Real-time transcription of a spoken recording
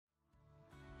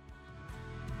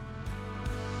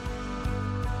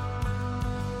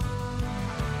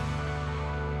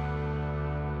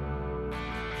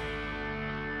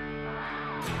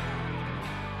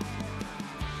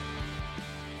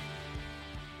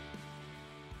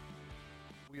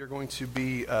We are going to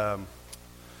be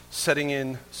setting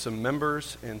in some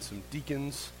members and some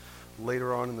deacons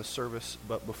later on in the service.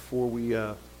 But before we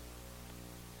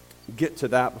get to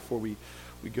that, before we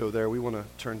go there, we want to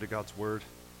turn to God's Word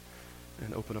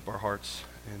and open up our hearts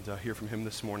and hear from Him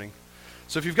this morning.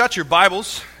 So if you've got your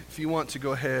Bibles, if you want to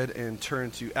go ahead and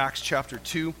turn to Acts chapter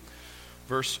 2,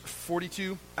 verse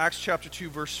 42. Acts chapter 2,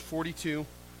 verse 42.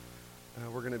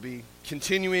 We're going to be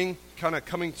continuing, kind of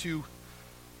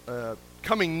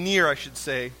coming near, I should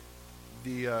say,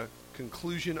 the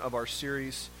conclusion of our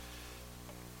series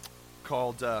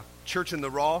called Church in the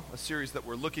Raw, a series that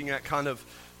we're looking at kind of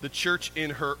the church in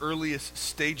her earliest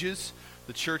stages,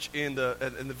 the church in the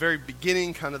very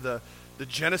beginning, kind of the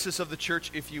genesis of the church,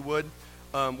 if you would.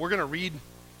 We're going to read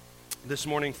this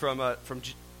morning from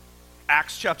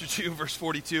Acts chapter 2, verse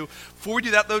 42. Before we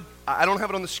do that, though, I don't have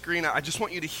it on the screen. I just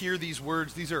want you to hear these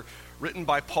words. These are written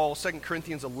by Paul, 2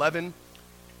 Corinthians 11,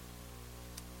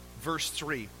 verse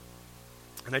 3.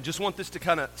 And I just want this to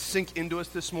kind of sink into us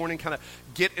this morning, kind of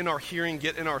get in our hearing,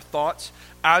 get in our thoughts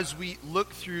as we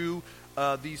look through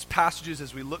these passages,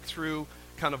 as we look through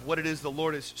kind of what it is the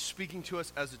Lord is speaking to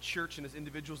us as a church and as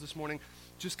individuals this morning.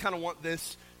 Just kind of want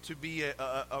this to be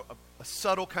a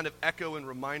subtle kind of echo and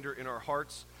reminder in our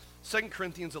hearts. 2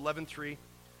 Corinthians 11:3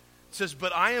 says,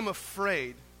 "But I am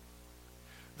afraid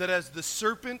that as the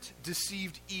serpent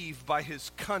deceived Eve by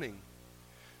his cunning,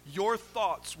 your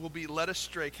thoughts will be led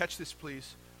astray," catch this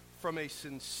please, "from a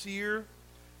sincere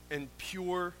and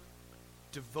pure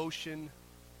devotion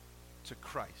to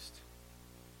Christ."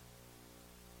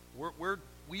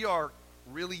 We are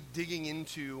really digging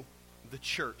into the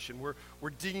church, and we're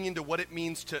digging into what it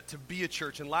means to be a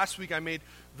church. And last week I made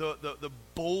the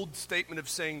bold statement of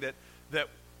saying that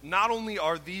not only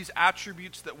are these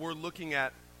attributes that we're looking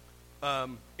at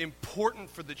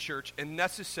important for the church and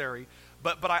necessary,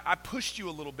 but I pushed you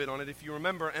a little bit on it, if you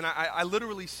remember, and I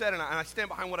literally said, and I stand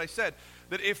behind what I said,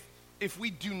 that if we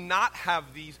do not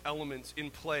have these elements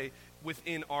in play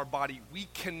within our body, we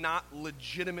cannot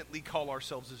legitimately call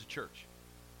ourselves as a church.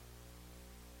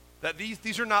 That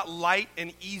these are not light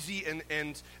and easy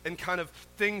and kind of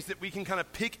things that we can kind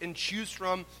of pick and choose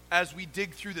from as we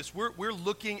dig through this. We're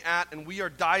looking at and we are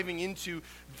diving into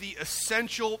the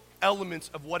essential elements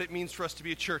of what it means for us to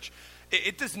be a church.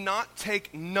 It does not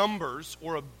take numbers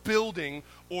or a building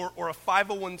or a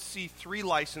 501c3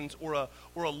 license or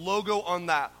a logo on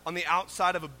the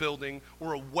outside of a building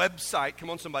or a website,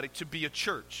 come on somebody, to be a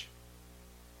church.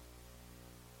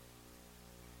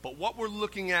 But what we're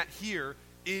looking at here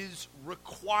is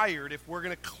required if we're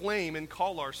going to claim and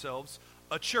call ourselves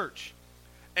a church.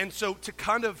 And so to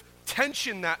kind of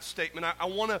tension that statement, I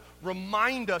want to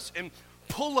remind us and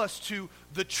pull us to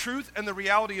the truth and the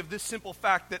reality of this simple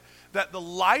fact that the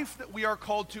life that we are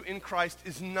called to in Christ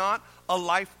is not a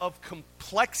life of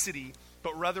complexity,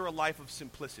 but rather a life of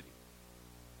simplicity.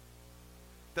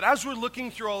 That as we're looking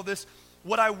through all this,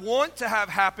 what I want to have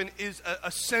happen is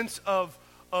a sense of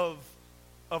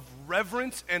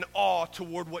reverence and awe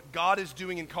toward what God is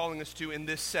doing and calling us to in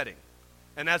this setting.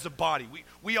 And as a body,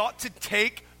 we ought to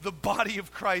take the body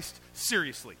of Christ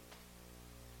seriously.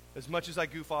 As much as I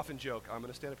goof off and joke, I'm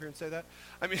going to stand up here and say that.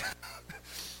 I mean,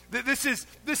 this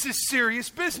is serious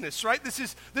business, right?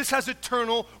 This has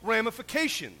eternal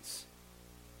ramifications.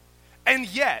 And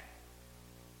yet,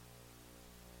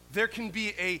 there can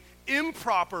be a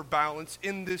improper balance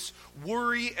in this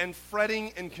worry and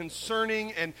fretting and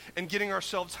concerning and getting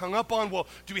ourselves hung up on, well,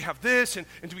 do we have this and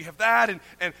do we have that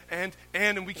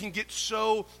and we can get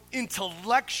so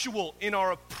intellectual in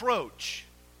our approach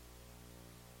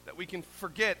that we can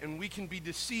forget and we can be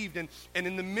deceived, and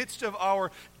in the midst of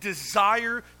our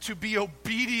desire to be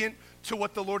obedient to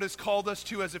what the Lord has called us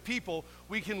to as a people,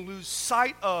 we can lose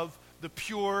sight of the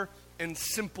pure and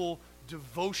simple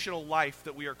devotional life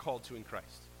that we are called to in Christ.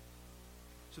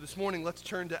 So this morning, let's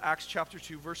turn to Acts chapter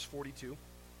 2, verse 42.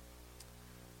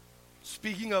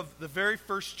 Speaking of the very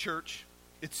first church,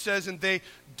 it says, "And they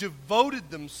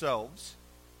devoted themselves."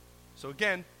 So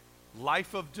again,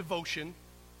 life of devotion.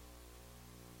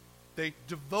 They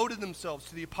devoted themselves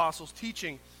to the apostles'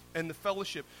 teaching and the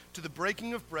fellowship, to the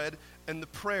breaking of bread and the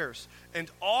prayers.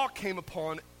 And awe came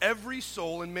upon every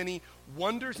soul, and many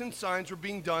wonders and signs were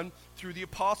being done through the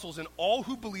apostles. And all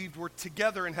who believed were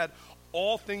together and had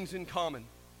all things in common.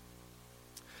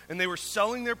 And they were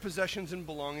selling their possessions and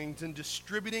belongings and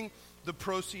distributing the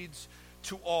proceeds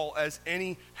to all as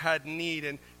any had need.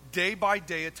 And day by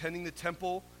day, attending the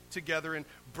temple together and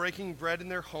breaking bread in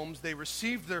their homes, they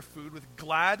received their food with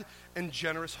glad and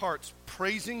generous hearts,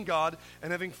 praising God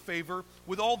and having favor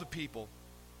with all the people.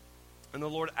 And the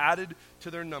Lord added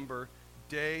to their number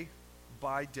day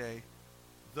by day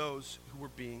those who were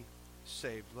being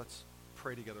saved. Let's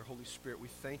pray together. Holy Spirit, we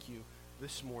thank you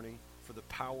this morning for the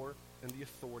power and the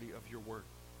authority of your word.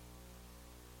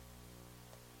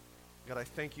 God, I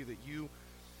thank you that you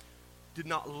did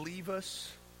not leave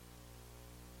us.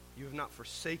 You have not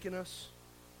forsaken us.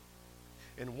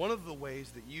 And one of the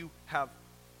ways that you have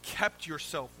kept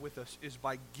yourself with us is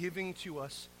by giving to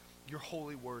us your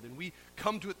holy word. And we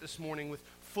come to it this morning with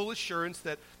full assurance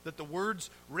that the words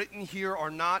written here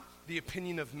are not the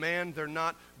opinion of man. They're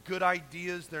not good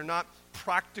ideas. They're not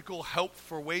practical help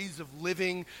for ways of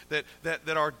living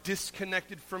that are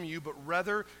disconnected from you, but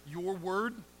rather your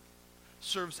word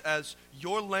serves as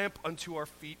your lamp unto our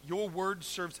feet. Your word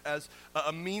serves as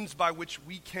a means by which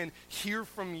we can hear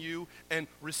from you and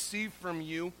receive from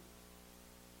you.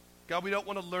 God, we don't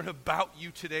want to learn about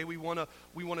you today. We want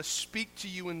to speak to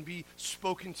you and be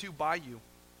spoken to by you.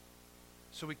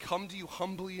 So we come to you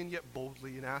humbly and yet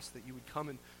boldly and ask that you would come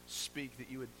and speak,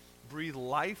 that you would breathe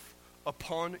life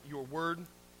upon your word.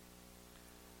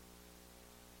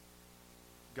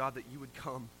 God, that you would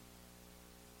come.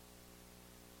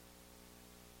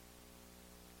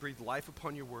 Breathe life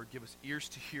upon your word. Give us ears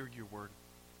to hear your word.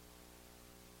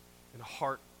 And a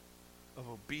heart of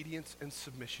obedience and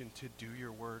submission to do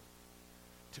your word.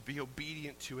 To be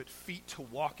obedient to it. Feet to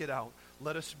walk it out.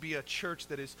 Let us be a church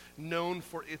that is known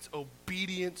for its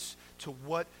obedience to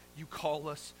what you call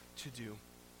us to do.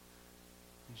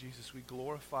 And Jesus, we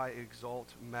glorify, exalt,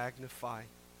 magnify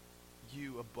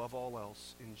you above all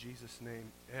else. In Jesus'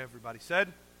 name, everybody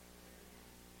said.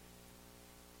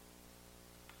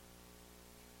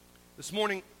 This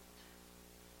morning,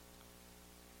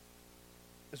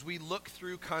 as we look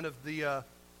through kind of the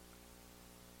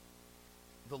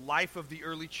life of the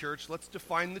early church, let's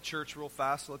define the church real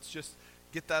fast. Let's just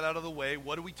get that out of the way.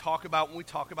 What do we talk about when we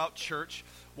talk about church?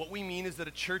 What we mean is that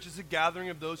a church is a gathering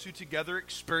of those who together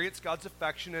experience God's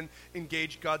affection and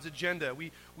engage God's agenda.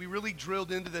 We really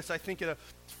drilled into this, I think, at a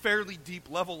fairly deep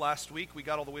level last week. We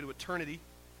got all the way to eternity.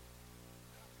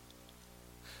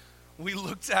 We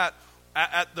looked at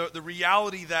the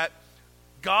reality that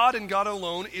God and God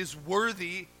alone is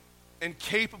worthy and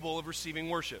capable of receiving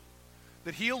worship.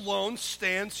 That he alone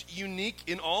stands unique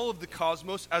in all of the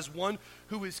cosmos as one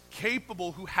who is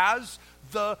capable, who has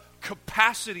the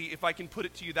capacity, if I can put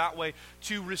it to you that way,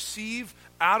 to receive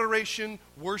adoration,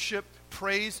 worship,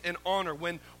 praise, and honor.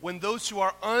 When those who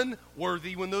are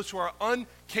unworthy, when those who are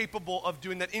incapable of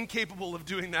doing that,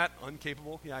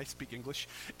 incapable, yeah, I speak English,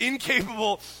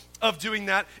 incapable of doing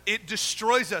that, it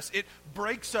destroys us, it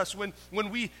breaks us. When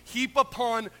we heap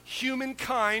upon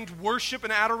humankind worship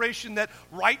and adoration that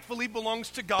rightfully belongs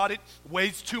to God, it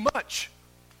weighs too much,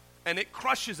 and it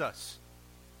crushes us.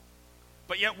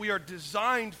 But yet we are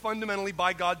designed fundamentally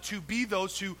by God to be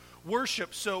those who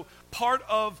worship. So part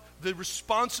of the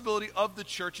responsibility of the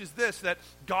church is this, that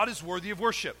God is worthy of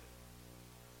worship.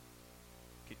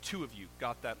 Okay, 2 of you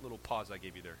got that little pause I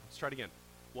gave you there. Let's try it again.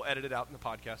 We'll edit it out in the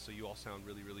podcast so you all sound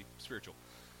really, really spiritual.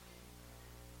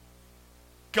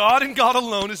 God and God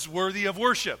alone is worthy of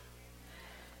worship.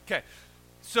 Okay,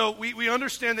 so we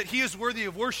understand that he is worthy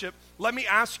of worship. Let me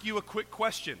ask you a quick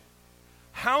question.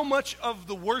 How much of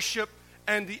the worship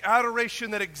and the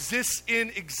adoration that exists in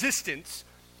existence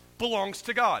belongs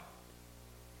to God?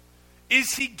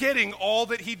 Is he getting all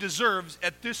that he deserves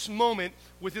at this moment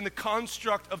within the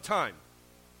construct of time?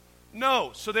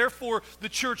 No. So therefore, the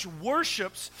church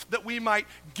worships that we might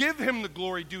give him the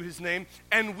glory due his name,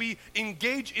 and we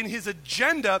engage in his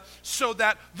agenda so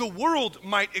that the world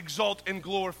might exalt and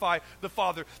glorify the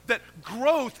Father. That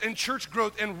growth and church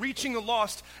growth and reaching the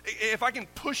lost, if I can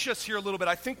push us here a little bit,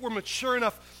 I think we're mature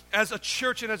enough as a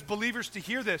church and as believers to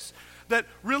hear this, that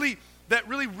really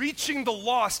reaching the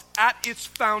lost at its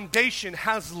foundation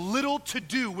has little to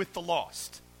do with the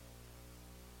lost.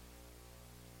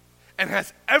 And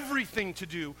has everything to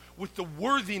do with the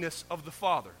worthiness of the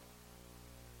Father.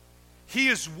 He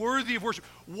is worthy of worship.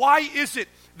 Why is it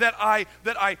that I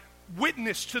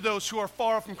witness to those who are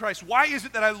far from Christ? Why is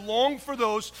it that I long for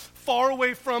those far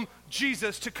away from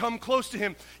Jesus to come close to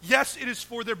him? Yes, it is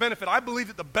for their benefit. I believe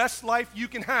that the best life you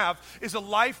can have is a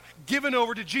life given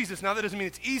over to Jesus. Now, that doesn't mean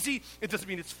it's easy, it doesn't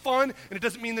mean it's fun, and it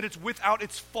doesn't mean that it's without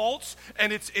its faults,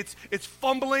 and it's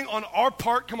fumbling on our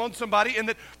part, come on somebody, and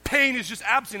that pain is just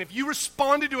absent. If you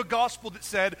responded to a gospel that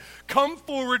said, come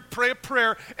forward, pray a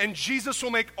prayer, and Jesus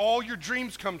will make all your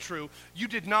dreams come true, you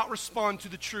did not respond to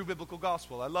the true biblical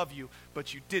gospel. I love you,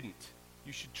 but you didn't.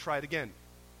 You should try it again.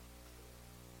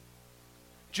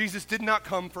 Jesus did not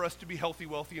come for us to be healthy,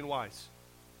 wealthy, and wise.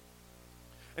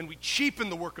 And we cheapen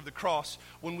the work of the cross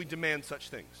when we demand such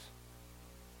things.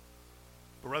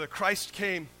 But rather, Christ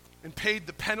came and paid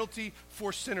the penalty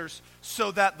for sinners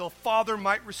so that the Father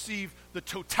might receive the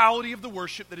totality of the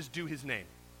worship that is due his name.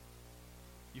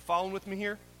 You following with me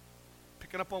here?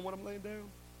 Picking up on what I'm laying down?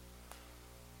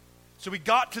 So we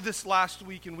got to this last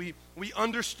week, and we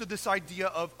understood this idea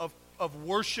of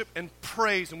worship and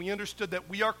praise, and we understood that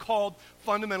we are called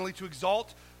fundamentally to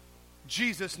exalt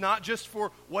Jesus, not just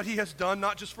for what he has done,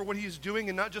 not just for what he is doing,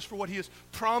 and not just for what he has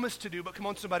promised to do, but come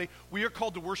on somebody, we are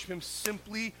called to worship him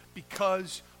simply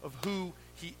because of who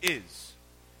he is.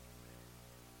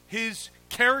 His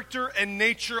character and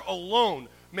nature alone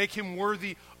make him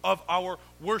worthy of our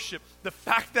worship. The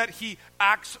fact that he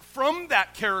acts from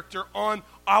that character on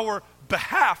our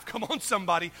behalf, come on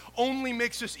somebody, only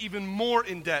makes us even more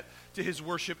in debt to his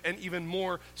worship and even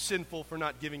more sinful for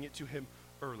not giving it to him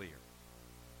earlier.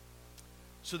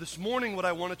 So this morning what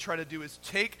I want to try to do is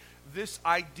take this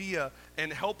idea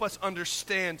and help us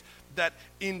understand that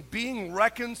in being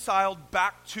reconciled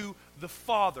back to the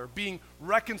Father, being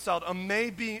reconciled,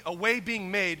 a way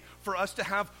being made for us to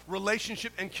have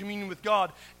relationship and communion with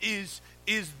God is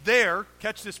there,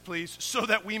 catch this please, so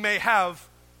that we may have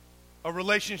a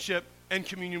relationship and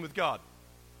communion with God.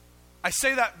 I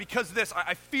say that because of this.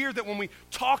 I fear that when we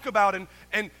talk about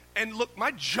and look, my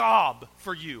job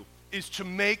for you is to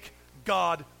make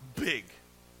God big.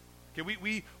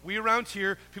 Okay, we around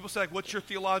here, people say, like, what's your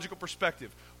theological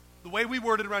perspective? The way we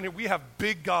word it around here, we have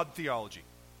big God theology.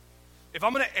 If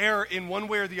I'm going to err in one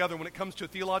way or the other when it comes to a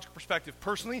theological perspective,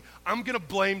 personally, I'm going to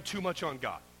blame too much on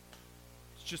God.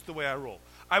 It's just the way I roll.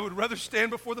 I would rather stand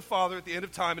before the Father at the end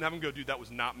of time and have him go, dude, that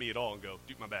was not me at all, and go,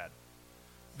 dude, my bad,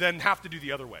 than have to do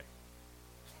the other way.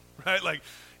 Right? Like,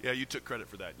 yeah, you took credit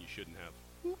for that and you shouldn't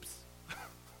have. Oops.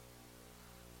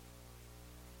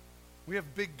 We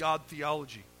have big God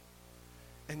theology.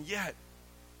 And yet,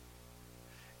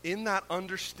 in that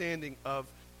understanding of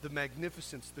the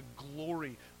magnificence, the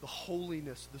glory, the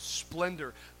holiness, the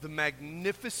splendor, the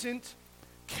magnificent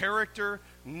character,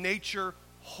 nature,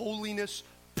 holiness,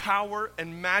 power,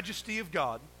 and majesty of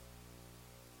God,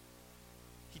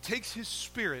 he takes his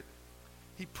Spirit,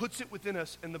 he puts it within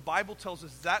us, and the Bible tells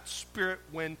us that Spirit,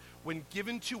 when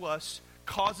given to us,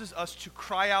 causes us to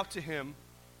cry out to him,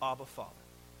 Abba, Father.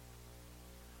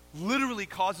 Literally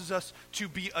causes us to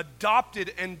be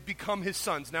adopted and become his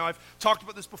sons. Now, I've talked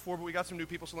about this before, but we got some new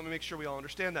people, so let me make sure we all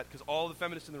understand that, because all the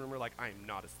feminists in the room are like, I am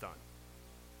not a son.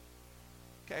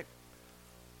 Okay?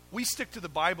 We stick to the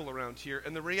Bible around here,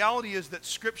 and the reality is that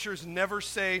scriptures never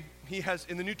say,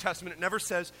 in the New Testament, it never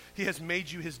says he has made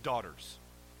you his daughters.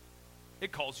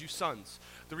 It calls you sons.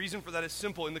 The reason for that is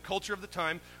simple. In the culture of the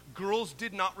time, girls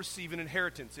did not receive an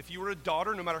inheritance. If you were a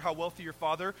daughter, no matter how wealthy your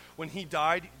father, when he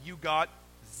died, you got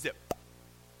zip.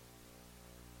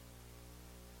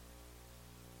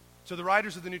 So the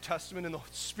writers of the New Testament and the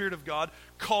Spirit of God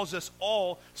calls us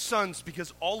all sons,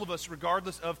 because all of us,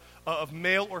 regardless of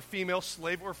male or female,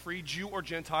 slave or free, Jew or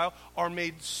Gentile, are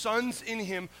made sons in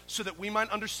him so that we might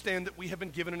understand that we have been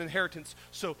given an inheritance.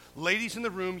 So ladies in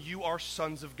the room, you are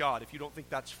sons of God. If you don't think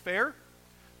that's fair,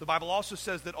 the Bible also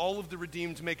says that all of the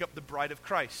redeemed make up the bride of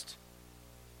Christ.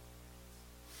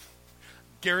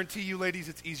 Guarantee you, ladies,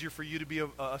 it's easier for you to be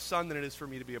a son than it is for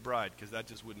me to be a bride, because that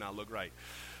just would not look right.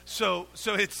 So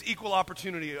it's equal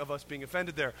opportunity of us being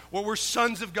offended there. Well, we're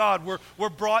sons of God. We're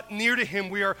brought near to him.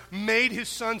 We are made his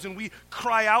sons, and we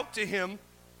cry out to him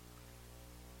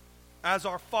as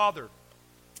our Father.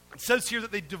 It says here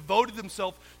that they devoted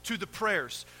themselves to the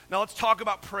prayers. Now let's talk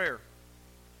about prayer.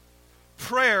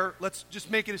 Prayer, let's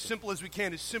just make it as simple as we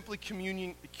can, is simply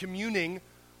communing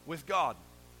with God.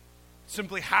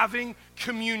 Simply having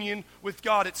communion with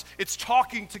God. It's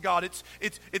talking to God.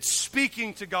 It's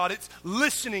speaking to God. It's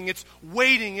listening. It's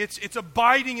waiting. It's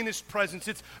abiding in his presence.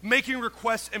 It's making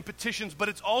requests and petitions, but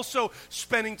it's also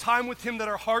spending time with him that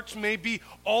our hearts may be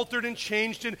altered and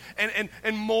changed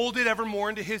and molded ever more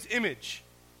into his image.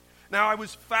 Now, I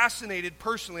was fascinated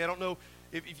personally. I don't know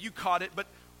if you caught it, but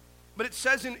it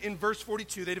says in verse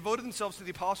 42, they devoted themselves to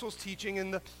the apostles' teaching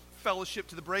and the fellowship,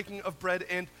 to the breaking of bread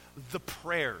and the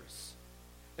prayers.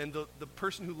 And the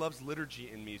person who loves liturgy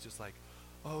in me is just like,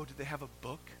 oh, did they have a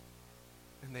book?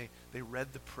 And they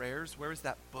read the prayers? Where is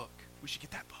that book? We should get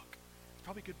that book. It's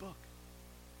probably a good book.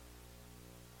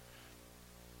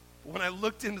 But when I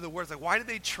looked into the words, like, why did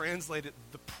they translate it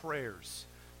the prayers?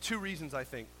 Two reasons, I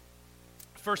think.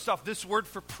 First off, this word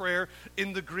for prayer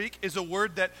in the Greek is a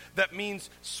word that means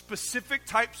specific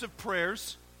types of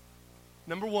prayers,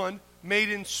 number one, made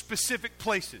in specific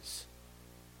places.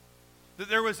 That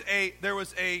there was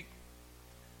a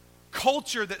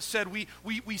culture that said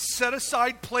we set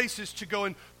aside places to go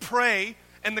and pray,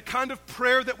 and the kind of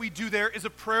prayer that we do there is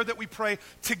a prayer that we pray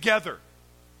together.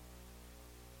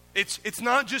 It's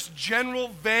not just general,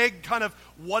 vague, kind of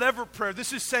whatever prayer.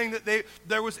 This is saying that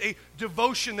there was a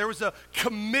devotion, there was a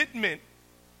commitment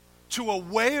to a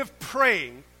way of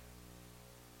praying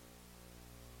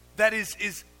that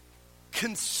is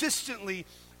consistently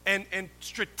and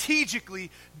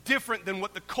strategically different than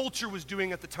what the culture was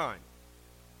doing at the time.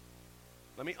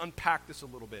 Let me unpack this a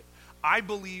little bit. I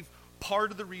believe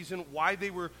part of the reason why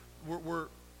they were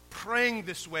praying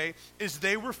this way is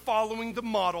they were following the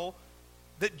model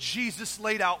that Jesus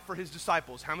laid out for his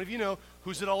disciples. How many of you know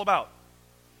who's it all about?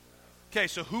 Okay,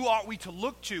 so who ought we to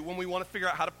look to when we want to figure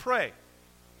out how to pray?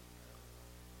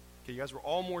 Okay, you guys were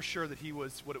all more sure that he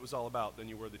was what it was all about than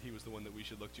you were that he was the one that we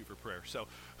should look to for prayer. So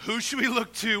who should we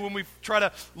look to when we try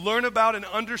to learn about and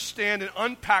understand and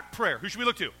unpack prayer? Who should we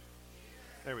look to?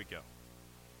 There we go.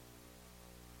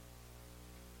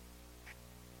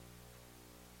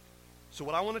 So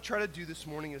what I want to try to do this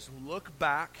morning is look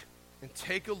back and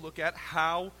take a look at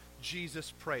how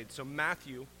Jesus prayed. So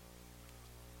Matthew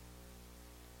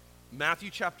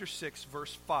chapter 6,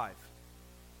 verse 5.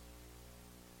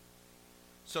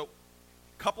 So a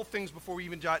couple things before we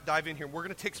even dive in here. We're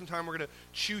going to take some time. We're going to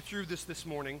chew through this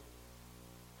morning.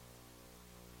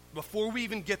 Before we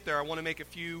even get there, I want to make a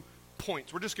few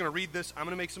points. We're just going to read this. I'm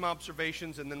going to make some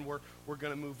observations, and then we're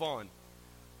going to move on.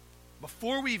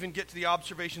 Before we even get to the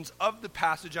observations of the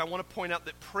passage, I want to point out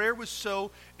that prayer was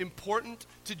so important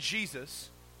to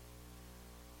Jesus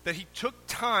that he took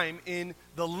time in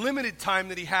the limited time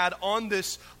that he had on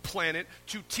this planet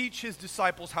to teach his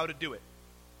disciples how to do it.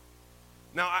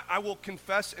 Now, I will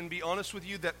confess and be honest with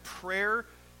you that prayer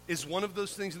is one of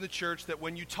those things in the church that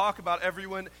when you talk about,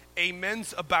 everyone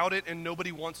amens about it and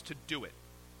nobody wants to do it.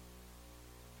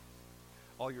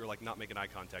 All you're like not making eye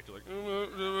contact. You're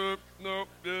like, no.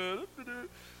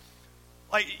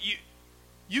 Like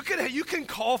you can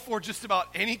call for just about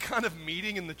any kind of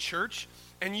meeting in the church,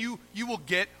 and you will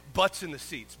get butts in the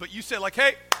seats. But you say like,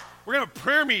 hey, we're gonna have a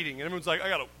prayer meeting, and everyone's like, I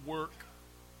gotta work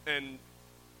and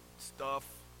stuff.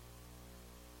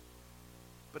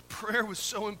 But prayer was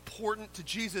so important to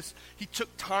Jesus. He took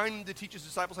time to teach his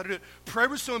disciples how to do it. Prayer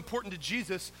was so important to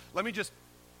Jesus. Let me just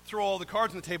throw all the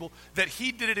cards on the table, that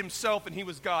he did it himself and he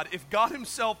was God. If God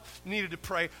himself needed to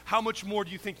pray, how much more do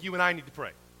you think you and I need to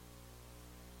pray?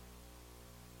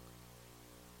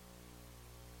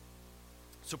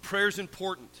 So prayer is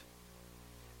important.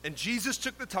 And Jesus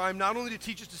took the time not only to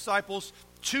teach his disciples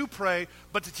to pray,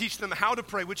 but to teach them how to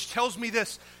pray, which tells me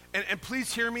this, and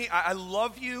please hear me, I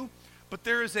love you, but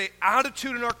there is an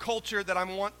attitude in our culture that I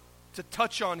want to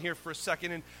touch on here for a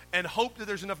second and hope that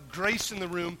there's enough grace in the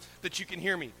room that you can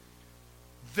hear me.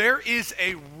 There is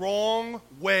a wrong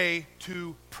way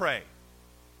to pray.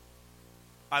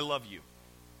 I love you.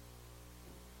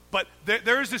 But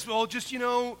there is this, well,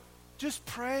 just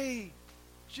pray.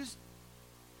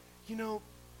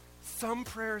 Some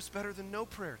prayer is better than no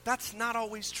prayer. That's not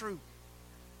always true.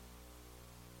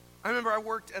 I remember I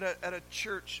worked at a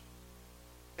church,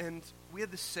 and we had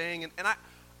this saying, and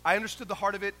I understood the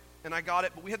heart of it, and I got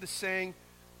it, but we had this saying,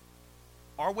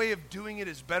 our way of doing it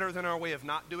is better than our way of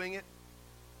not doing it.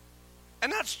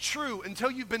 And that's true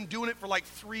until you've been doing it for like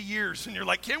 3 years, and you're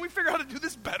like, can't we figure out how to do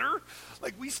this better?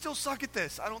 Like, we still suck at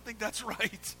this. I don't think that's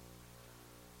right.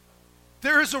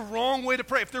 There is a wrong way to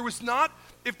pray. If there was not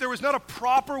a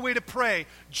proper way to pray,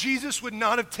 Jesus would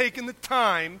not have taken the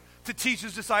time to teach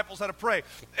his disciples how to pray.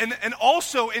 And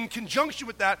also, in conjunction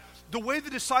with that, the way the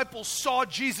disciples saw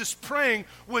Jesus praying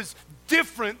was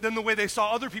different than the way they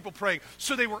saw other people praying.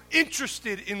 So they were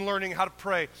interested in learning how to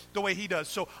pray the way he does.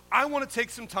 So I want to take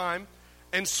some time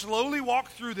and slowly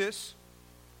walk through this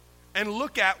and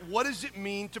look at what does it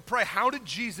mean to pray. How did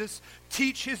Jesus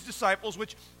teach his disciples,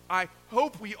 which I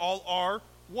hope we all are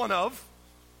one of?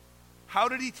 How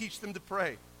did he teach them to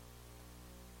pray?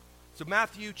 So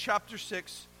Matthew chapter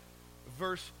 6,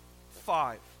 verse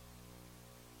 5. It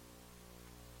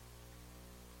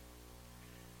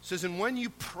says, and when you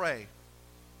pray,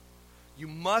 you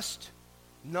must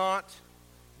not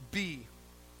be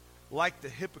like the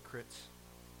hypocrites,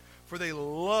 for they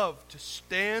love to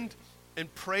stand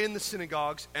and pray in the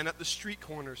synagogues and at the street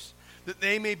corners, that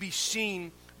they may be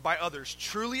seen by others.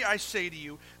 Truly I say to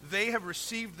you, they have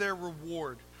received their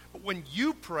reward. But when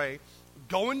you pray,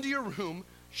 go into your room,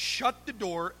 shut the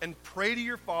door, and pray to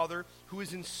your Father who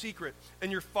is in secret.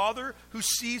 And your Father who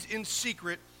sees in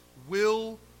secret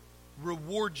will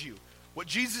reward you. What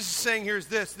Jesus is saying here is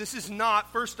this. This is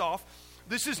not, first off,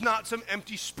 this is not some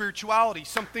empty spirituality.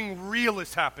 Something real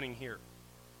is happening here.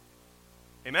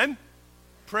 Amen?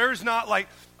 Prayer is not like,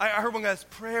 I heard one guy say,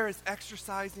 prayer is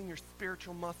exercising your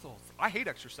spiritual muscles. I hate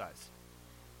exercise.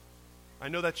 I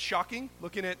know that's shocking,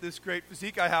 looking at this great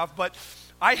physique I have, but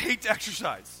I hate to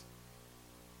exercise.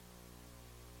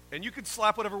 And you can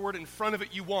slap whatever word in front of it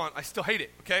you want. I still hate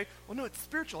it, okay? Well, no, it's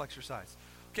spiritual exercise.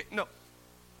 Okay, no.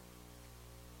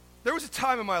 There was a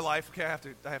time in my life, okay, I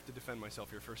have to defend myself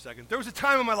here for a second. There was a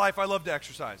time in my life I loved to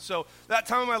exercise. So that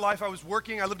time in my life I was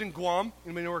working, I lived in Guam.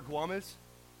 Anybody know where Guam is?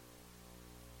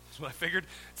 That's what I figured.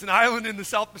 It's an island in the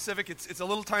South Pacific. It's a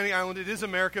little tiny island. It is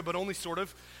America, but only sort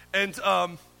of. And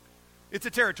it's a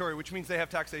territory, which means they have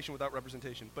taxation without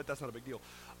representation, but that's not a big deal.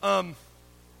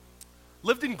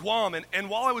 Lived in Guam, and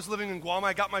while I was living in Guam,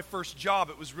 I got my first job.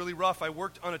 It was really rough. I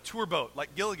worked on a tour boat,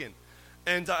 like Gilligan.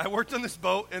 And I worked on this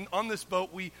boat, and on this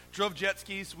boat, we drove jet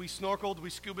skis, we snorkeled, we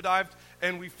scuba dived,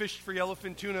 and we fished for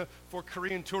yellowfin tuna for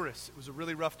Korean tourists. It was a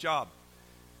really rough job.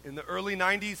 In the early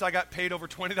 90s, I got paid over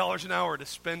 $20 an hour to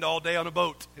spend all day on a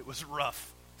boat. It was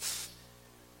rough.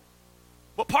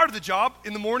 But part of the job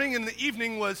in the morning and the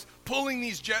evening was pulling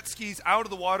these jet skis out of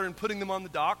the water and putting them on the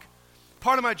dock.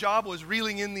 Part of my job was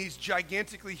reeling in these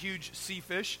gigantically huge sea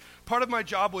fish. Part of my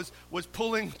job was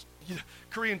pulling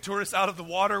Korean tourists out of the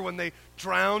water when they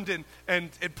drowned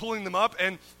and pulling them up.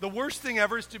 And the worst thing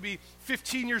ever is to be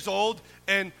 15 years old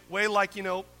and weigh like,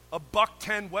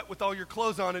 $110 wet with all your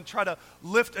clothes on and try to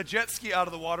lift a jet ski out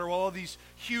of the water while all these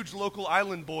huge local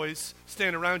island boys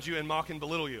stand around you and mock and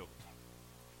belittle you.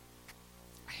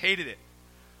 I hated it.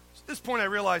 So at this point I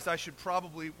realized I should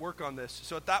probably work on this.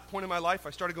 So at that point in my life I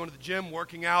started going to the gym,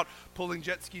 working out, pulling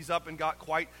jet skis up, and got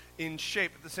quite in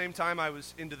shape. At the same time I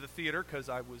was into the theater because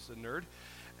I was a nerd.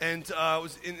 And I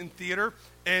was in theater,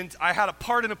 and I had a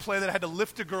part in a play that I had to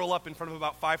lift a girl up in front of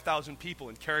about 5,000 people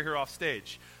and carry her off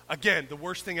stage. Again, the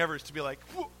worst thing ever is to be like,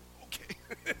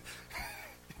 okay.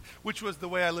 Which was the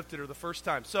way I lifted her the first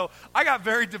time. So I got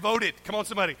very devoted, come on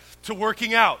somebody, to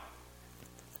working out.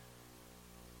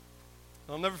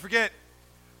 I'll never forget,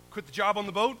 quit the job on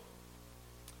the boat,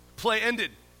 play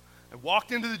ended. I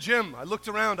walked into the gym, I looked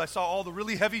around, I saw all the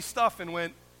really heavy stuff and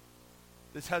went,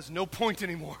 this has no point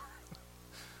anymore.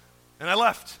 And I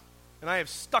left, and I have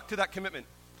stuck to that commitment.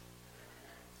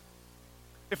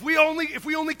 If we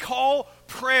only call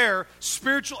prayer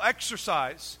spiritual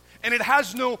exercise, and it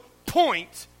has no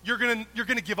point, you're gonna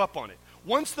give up on it.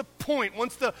 Once the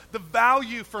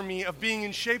value for me of being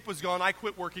in shape was gone, I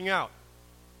quit working out.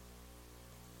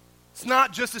 It's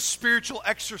not just a spiritual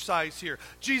exercise here.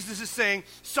 Jesus is saying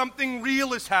something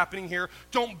real is happening here.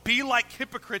 Don't be like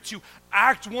hypocrites who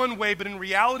act one way, but in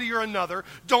reality you're another.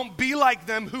 Don't be like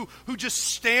them who just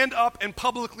stand up and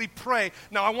publicly pray.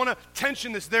 Now I want to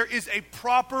tension this. There is a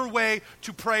proper way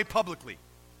to pray publicly.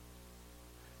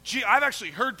 I've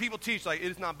actually heard people teach like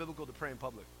it is not biblical to pray in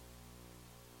public.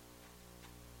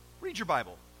 Read your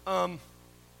Bible.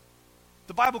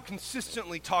 The Bible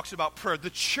consistently talks about prayer. The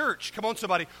church, come on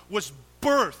somebody, was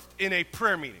birthed in a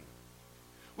prayer meeting.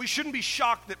 We shouldn't be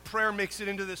shocked that prayer makes it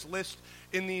into this list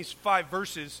in these 5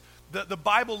 verses. The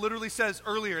Bible literally says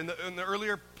earlier, in the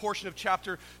earlier portion of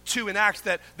chapter 2 in Acts,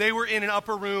 that they were in an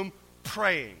upper room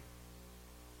praying.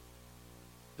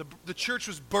 The church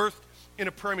was birthed in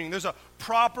a prayer meeting. There's a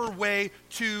proper way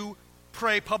to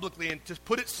pray publicly. And to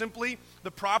put it simply,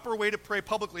 the proper way to pray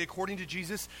publicly, according to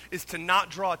Jesus, is to not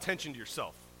draw attention to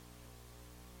yourself.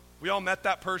 We all met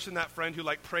that person, that friend who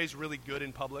prays really good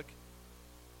in public.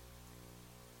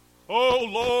 Oh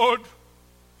Lord,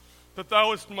 that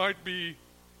thou might be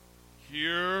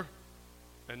here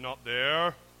and not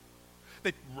there.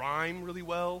 They rhyme really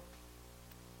well.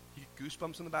 You get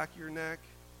goosebumps on the back of your neck.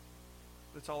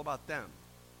 But it's all about them.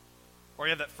 Or you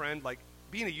have that friend,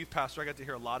 being a youth pastor, I got to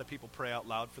hear a lot of people pray out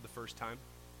loud for the first time.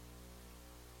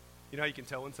 You know how you can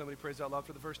tell when somebody prays out loud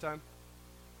for the first time?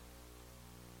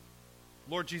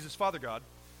 Lord Jesus, Father God.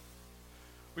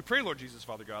 We pray, Lord Jesus,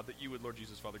 Father God, that you would, Lord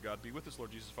Jesus, Father God, be with us,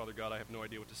 Lord Jesus, Father God. I have no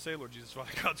idea what to say, Lord Jesus,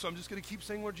 Father God, so I'm just going to keep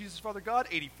saying, Lord Jesus, Father God,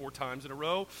 84 times in a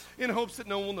row in hopes that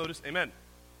no one will notice. Amen.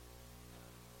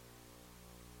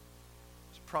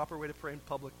 There's a proper way to pray in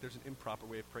public. There's an improper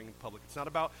way of praying in public. It's not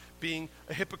about being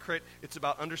a hypocrite. It's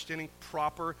about understanding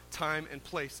proper time and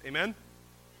place. Amen?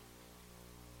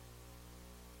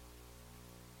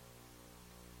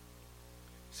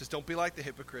 He says, don't be like the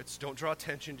hypocrites. Don't draw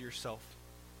attention to yourself.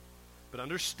 But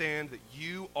understand that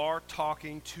you are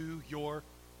talking to your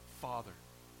Father.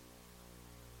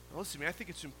 Now listen to me, I think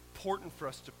it's important for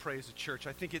us to pray as a church.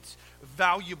 I think it's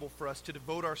valuable for us to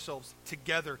devote ourselves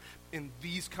together in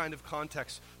these kind of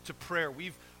contexts to prayer.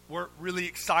 We're really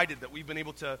excited that we've been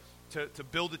able to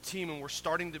build a team, and we're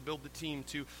starting to build the team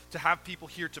to have people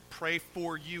here to pray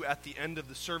for you at the end of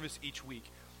the service each week.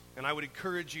 And I would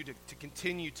encourage you to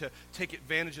continue to take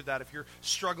advantage of that. If you're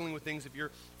struggling with things, if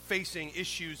you're facing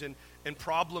issues and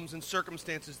problems and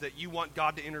circumstances that you want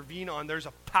God to intervene on, there's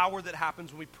a power that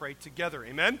happens when we pray together.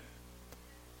 Amen?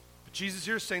 But Jesus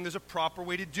here is saying there's a proper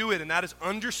way to do it, and that is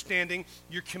understanding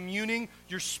you're communing,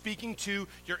 you're speaking to,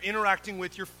 you're interacting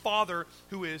with your Father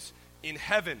who is in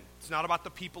heaven. It's not about the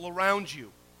people around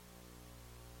you.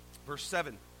 Verse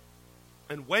 7,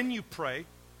 and when you pray,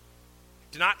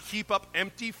 do not heap up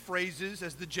empty phrases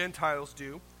as the Gentiles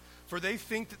do, for they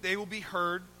think that they will be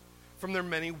heard from their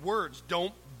many words.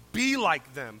 Don't be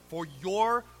like them, for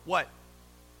your what?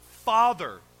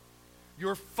 Father.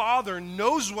 Your Father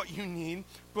knows what you need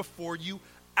before you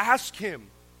ask Him.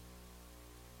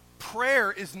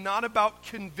 Prayer is not about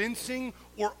convincing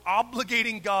or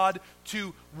obligating God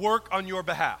to work on your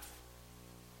behalf.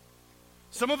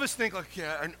 Some of us think like,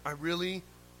 yeah, I really,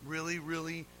 really,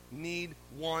 really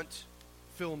want,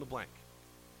 fill in the blank,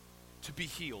 to be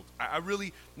healed. I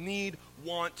really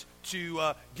want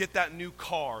to get that new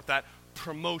car, that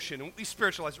promotion. And we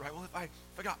spiritualize it, right? Well, if I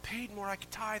got paid more, I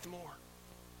could tithe more.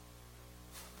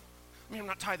 I mean, I'm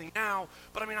not tithing now,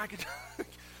 but I mean, I could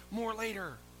more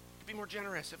later. I could be more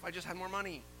generous if I just had more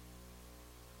money.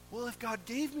 Well, if God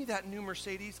gave me that new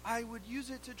Mercedes, I would use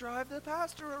it to drive the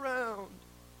pastor around.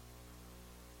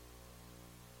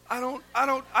 I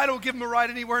don't give him a ride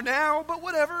anywhere now, but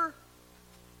whatever.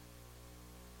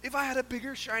 If I had a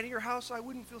bigger, shinier house, I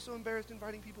wouldn't feel so embarrassed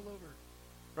inviting people over.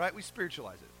 Right? We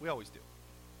spiritualize it. We always do.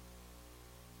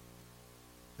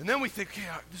 And then we think, okay,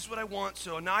 this is what I want,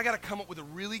 so now I got to come up with a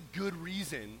really good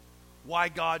reason why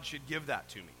God should give that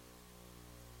to me.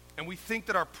 And we think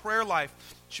that our prayer life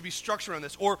should be structured around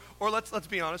this. Or let's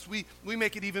be honest, we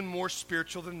make it even more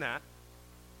spiritual than that.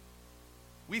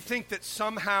 We think that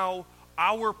somehow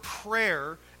our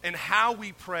prayer and how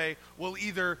we pray will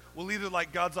either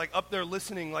like God's like up there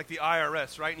listening like the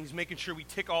IRS, right? And He's making sure we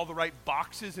tick all the right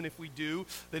boxes, and if we do,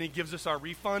 then He gives us our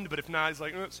refund. But if not, He's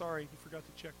like, oh, sorry, you forgot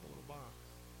to check the little box.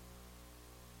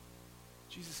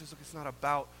 Jesus says, look, it's not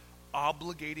about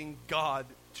obligating God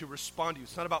to respond to you.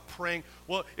 It's not about praying,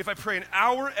 well, if I pray an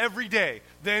hour every day,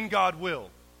 then God will.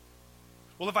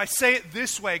 Well, if I say it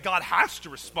this way, God has to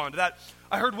respond to that.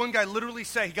 I heard one guy literally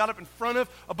say, he got up in front of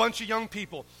a bunch of young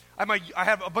people. I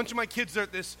have a bunch of my kids there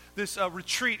at this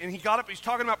retreat, and he got up, he's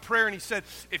talking about prayer, and he said,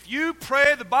 if you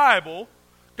pray the Bible,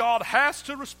 God has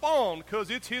to respond because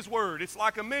it's His word. It's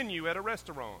like a menu at a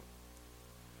restaurant.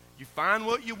 You find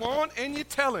what you want, and you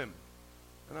tell Him.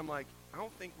 And I'm like, I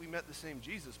don't think we met the same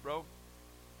Jesus, bro.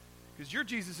 Because your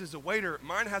Jesus is a waiter.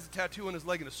 Mine has a tattoo on his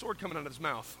leg and a sword coming out of his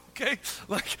mouth. Okay?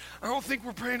 Like, I don't think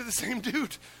we're praying to the same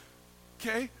dude.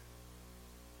 Okay?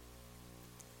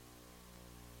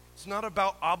 It's not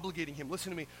about obligating Him.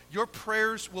 Listen to me. Your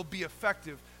prayers will be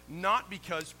effective not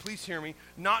because, please hear me,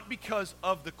 not because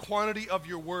of the quantity of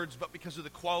your words, but because of the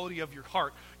quality of your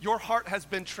heart. Your heart has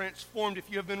been transformed if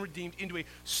you have been redeemed into a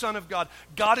son of God.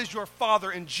 God is your Father,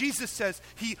 and Jesus says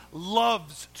He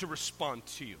loves to respond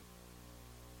to you.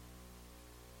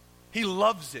 He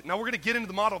loves it. Now, we're going to get into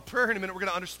the model of prayer in a minute. We're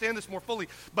going to understand this more fully.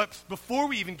 But before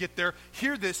we even get there,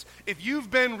 hear this. If you've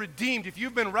been redeemed, if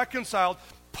you've been reconciled,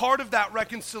 part of that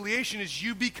reconciliation is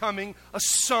you becoming a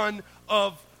son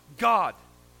of God.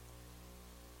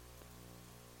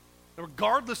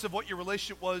 Regardless of what your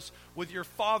relationship was with your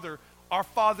Father, our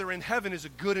Father in heaven is a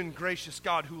good and gracious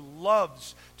God who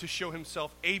loves to show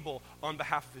Himself able on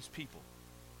behalf of His people.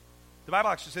 The Bible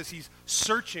actually says He's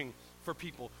searching for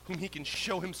people whom He can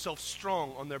show Himself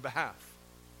strong on their behalf.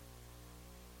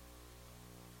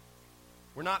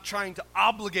 We're not trying to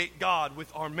obligate God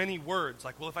with our many words.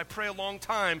 Like, well, if I pray a long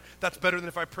time, that's better than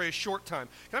if I pray a short time.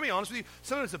 Can I be honest with you?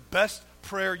 Sometimes the best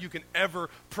prayer you can ever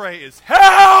pray is,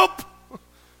 help!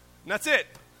 And that's it.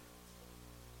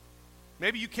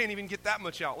 Maybe you can't even get that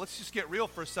much out. Let's just get real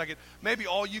for a second. Maybe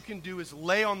all you can do is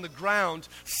lay on the ground,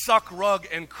 suck rug,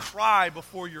 and cry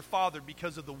before your Father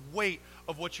because of the weight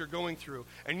of what you're going through.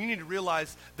 And you need to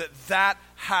realize that that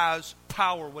has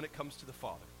power when it comes to the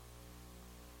Father.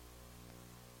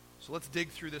 So let's dig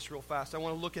through this real fast. I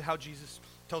want to look at how Jesus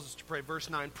tells us to pray. Verse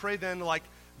 9, pray then like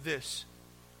this.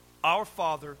 Our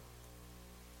Father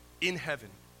in heaven,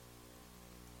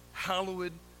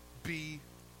 hallowed be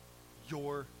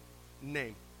your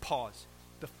name. Pause.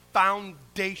 The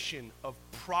foundation of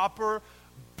proper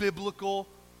biblical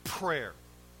prayer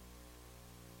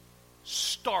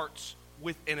starts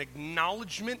with an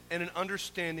acknowledgement and an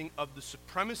understanding of the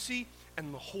supremacy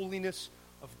and the holiness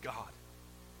of God.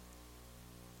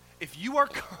 If you are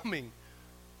coming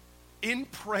in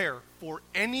prayer for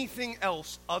anything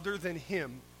else other than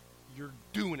Him, you're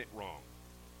doing it wrong.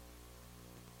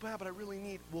 But I really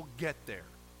need, we'll get there.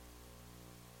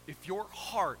 If your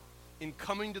heart in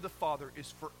coming to the Father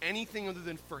is for anything other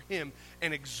than for him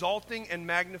and exalting and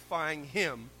magnifying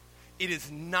him, it is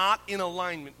not in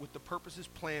alignment with the purposes,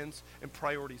 plans, and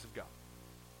priorities of God.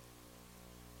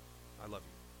 I love you.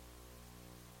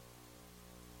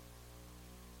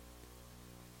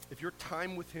 If your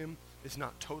time with him is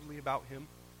not totally about him,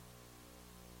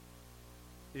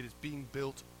 it is being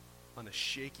built on a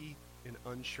shaky and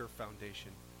unsure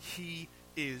foundation. He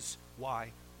is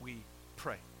why we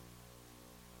pray.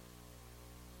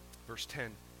 Verse 10,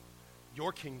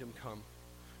 your kingdom come,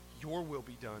 your will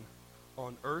be done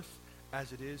on earth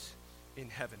as it is in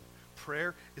heaven.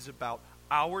 Prayer is about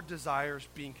our desires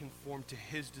being conformed to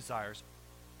his desires.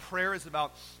 Prayer is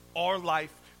about our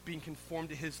life being conformed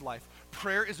to his life.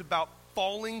 Prayer is about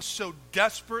falling so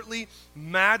desperately,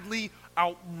 madly,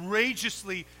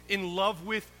 outrageously in love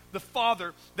with the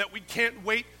Father that we can't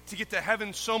wait to get to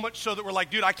heaven, so much so that we're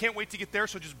like, dude, I can't wait to get there,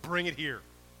 so just bring it here.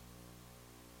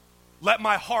 Let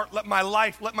my heart, let my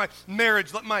life, let my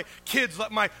marriage, let my kids,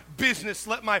 let my business,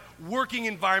 let my working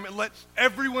environment, let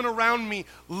everyone around me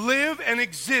live and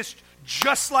exist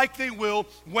just like they will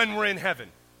when we're in heaven.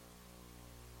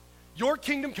 Your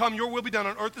kingdom come, your will be done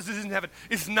on earth as it is in heaven.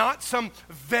 It's not some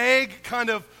vague kind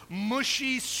of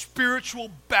mushy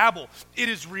spiritual babble. It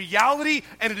is reality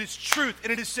and it is truth.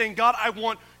 And it is saying, God, I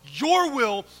want your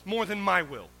will more than my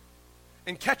will.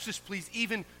 And catch this, please,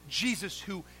 even Jesus,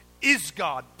 who is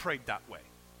God, prayed that way.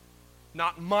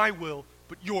 Not my will,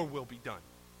 but your will be done.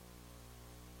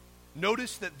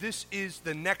 Notice that this is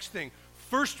the next thing.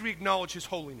 First, we acknowledge his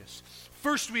holiness.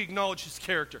 First, we acknowledge his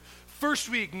character. First,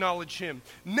 we acknowledge him.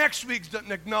 Next, we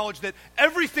acknowledge that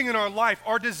everything in our life,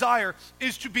 our desire,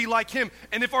 is to be like him.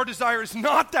 And if our desire is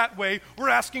not that way, we're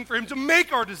asking for him to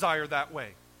make our desire that way.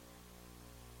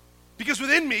 Because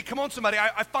within me, come on somebody,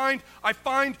 I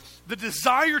find the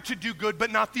desire to do good,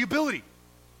 but not the ability.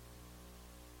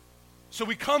 So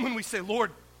we come and we say,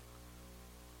 Lord,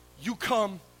 you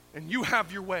come and you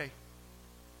have your way.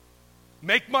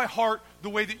 Make my heart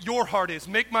the way that your heart is.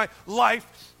 Make my life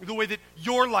the way that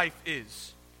your life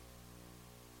is.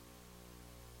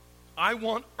 I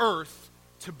want earth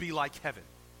to be like heaven.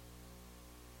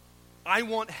 I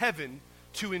want heaven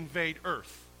to invade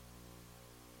earth.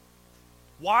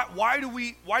 Why do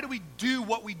we do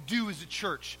what we do as a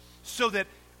church? So that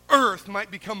earth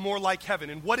might become more like heaven.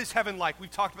 And what is heaven like?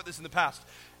 We've talked about this in the past.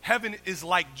 Heaven is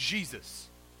like Jesus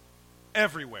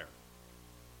everywhere.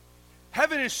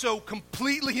 Heaven is so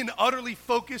completely and utterly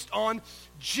focused on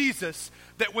Jesus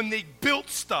that when they built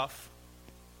stuff,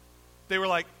 they were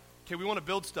like, okay, we want to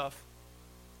build stuff,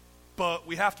 but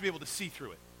we have to be able to see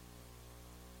through it.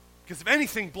 Because if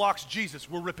anything blocks Jesus,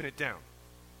 we're ripping it down.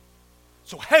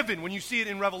 So heaven, when you see it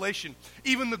in Revelation,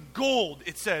 even the gold,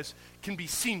 it says, can be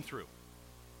seen through.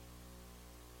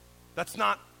 That's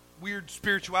not weird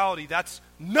spirituality. That's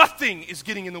nothing is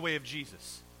getting in the way of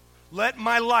Jesus. Let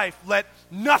my life, let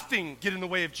nothing get in the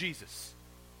way of Jesus.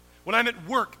 When I'm at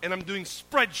work and I'm doing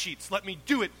spreadsheets, let me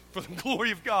do it for the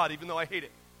glory of God, even though I hate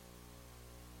it.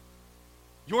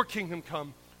 Your kingdom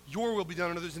come, your will be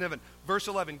done on others in heaven. Verse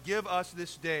 11, give us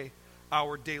this day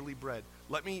our daily bread.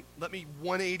 Let me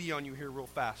 180 on you here real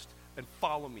fast and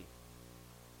follow me.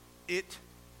 It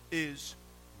is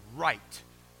right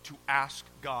to ask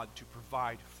God to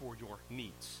provide for your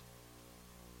needs.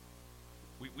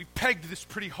 We pegged this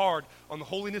pretty hard on the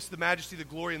holiness, the majesty, the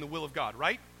glory, and the will of God,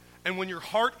 right? And when your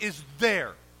heart is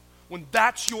there, when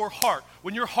that's your heart,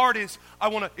 when your heart is, I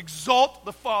want to exalt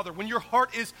the Father, when your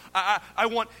heart is, I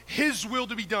want his will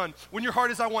to be done, when your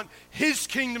heart is, I want his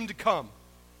kingdom to come,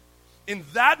 in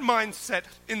that mindset,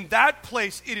 in that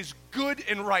place, it is good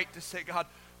and right to say, God,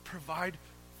 provide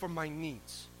for my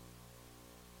needs.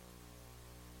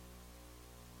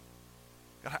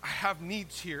 God, I have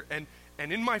needs here, and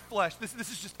in my flesh, this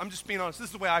is just, I'm just being honest, this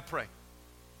is the way I pray.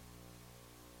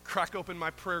 Crack open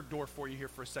my prayer door for you here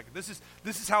for a second. This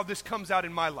is how this comes out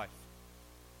in my life.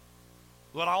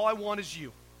 Lord, all I want is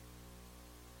you.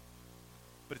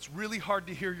 But it's really hard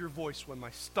to hear your voice when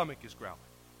my stomach is growling.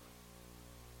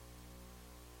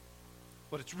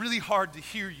 But it's really hard to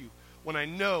hear you when I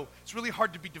know. It's really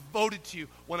hard to be devoted to you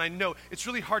when I know. It's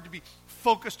really hard to be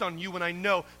focused on you when I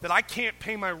know that I can't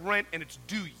pay my rent and it's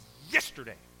due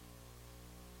yesterday.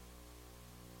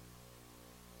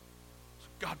 So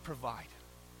God, provide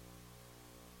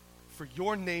for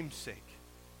your name's sake,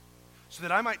 so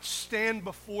that I might stand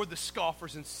before the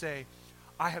scoffers and say,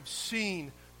 I have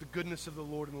seen the goodness of the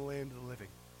Lord in the land of the living.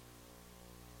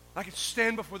 I can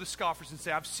stand before the scoffers and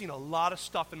say, I've seen a lot of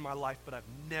stuff in my life, but I've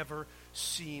never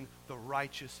seen the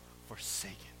righteous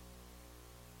forsaken.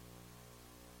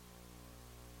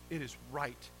 It is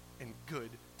right and good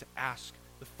to ask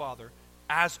the Father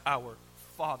as our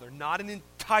Father, not an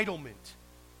entitlement,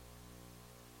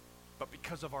 but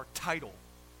because of our title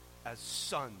as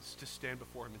sons to stand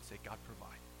before him and say, God,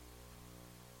 provide.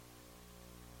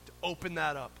 To open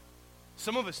that up.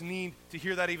 Some of us need to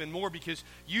hear that even more because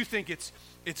you think it's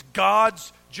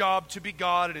God's job to be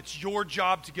God and it's your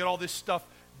job to get all this stuff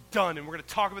done. And we're going to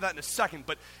talk about that in a second,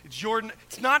 but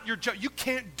it's not your job. You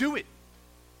can't do it.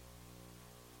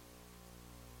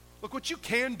 Look, what you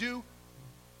can do.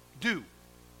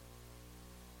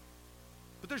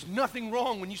 But there's nothing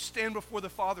wrong when you stand before the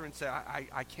Father and say,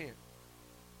 I can't.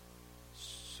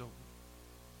 So,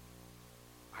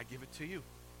 I give it to you.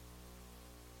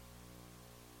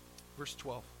 Verse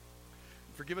 12.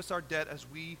 Forgive us our debt as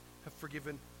we have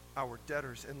forgiven our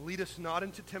debtors. And lead us not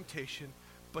into temptation,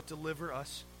 but deliver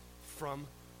us from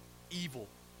evil.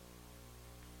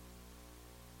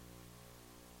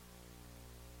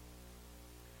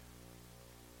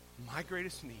 My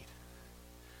greatest need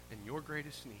and your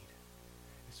greatest need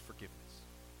is forgiveness.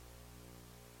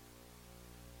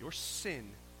 Your sin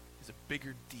is a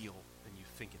bigger deal than you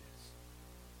think it is.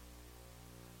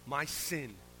 My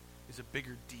sin is a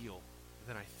bigger deal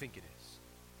than I think it is.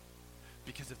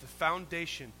 Because if the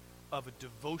foundation of a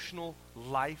devotional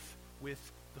life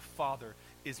with the Father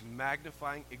is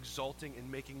magnifying, exalting,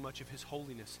 and making much of his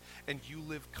holiness, and you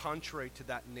live contrary to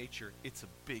that nature, it's a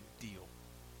big deal.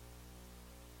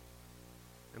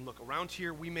 And look, around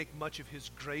here we make much of his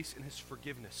grace and his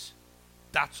forgiveness.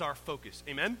 That's our focus.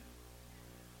 Amen?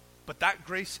 But that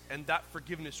grace and that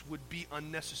forgiveness would be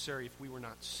unnecessary if we were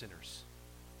not sinners.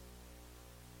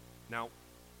 Now,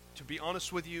 to be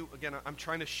honest with you, again, I'm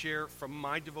trying to share from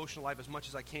my devotional life as much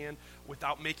as I can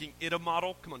without making it a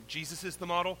model. Come on, Jesus is the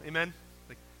model. Amen?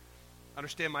 Like, I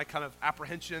understand my kind of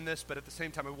apprehension in this, but at the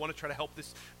same time, I want to try to help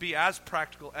this be as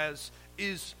practical as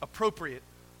is appropriate.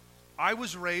 I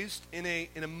was raised in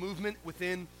a movement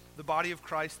within the body of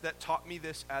Christ that taught me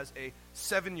this as a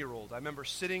 7-year-old. I remember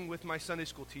sitting with my Sunday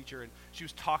school teacher, and she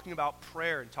was talking about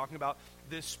prayer and talking about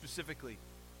this specifically.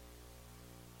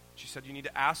 She said, you need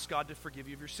to ask God to forgive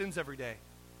you of your sins every day.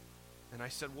 And I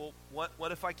said, well,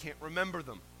 what if I can't remember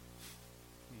them?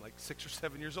 I'm like 6 or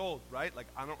 7 years old, right? Like,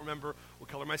 I don't remember what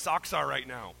color my socks are right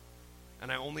now.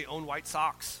 And I only own white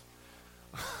socks.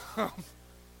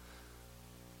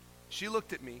 She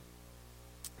looked at me,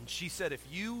 and she said, if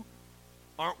you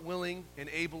aren't willing and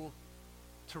able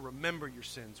to remember your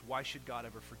sins, why should God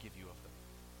ever forgive you of them?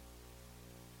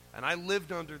 And I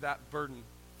lived under that burden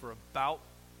for about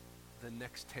the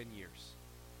next 10 years,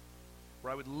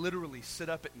 where I would literally sit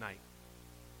up at night.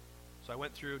 So I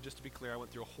went through, just to be clear, I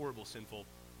went through a horrible, sinful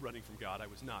running from God. I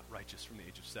was not righteous from the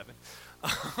age of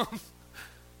 7.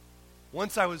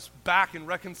 Once I was back and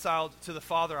reconciled to the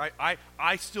Father,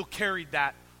 I still carried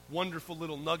that wonderful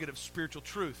little nugget of spiritual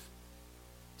truth.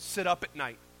 Sit up at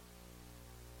night.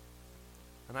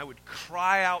 And I would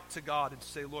cry out to God and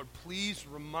say, Lord, please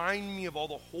remind me of all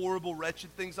the horrible, wretched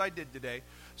things I did today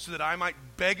so that I might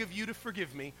beg of you to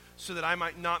forgive me, so that I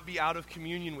might not be out of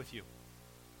communion with you.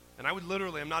 And I would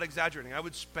literally, I'm not exaggerating, I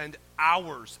would spend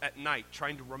hours at night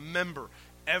trying to remember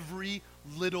every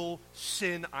little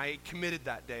sin I committed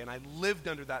that day. And I lived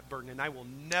under that burden, and I will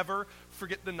never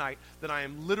forget the night that I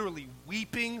am literally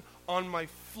weeping on my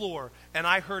floor, and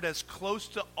I heard as close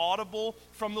to audible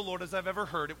from the Lord as I've ever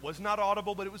heard. It was not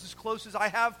audible, but it was as close as I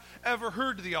have ever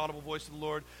heard to the audible voice of the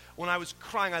Lord. When I was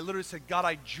crying, I literally said, God,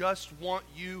 I just want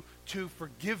you to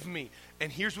forgive me.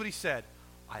 And here's what he said,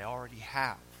 I already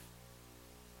have.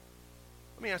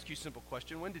 Let me ask you a simple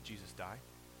question. When did Jesus die?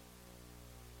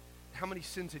 How many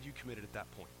sins had you committed at that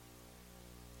point?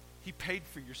 He paid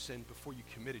for your sin before you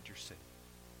committed your sin.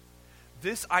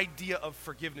 This idea of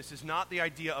forgiveness is not the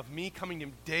idea of me coming to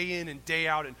him day in and day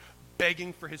out and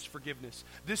begging for his forgiveness.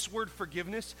 This word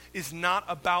forgiveness is not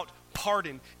about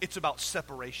pardon. It's about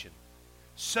separation.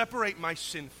 Separate my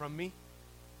sin from me.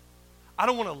 I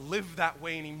don't want to live that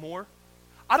way anymore.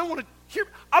 I don't want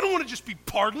to just be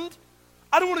pardoned.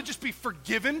 I don't want to just be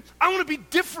forgiven. I want to be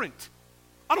different.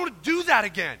 I don't want to do that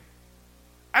again.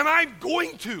 And I'm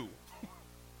going to.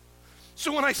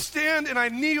 So when I stand and I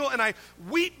kneel and I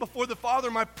weep before the Father,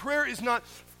 my prayer is not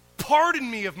pardon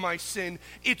me of my sin.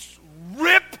 It's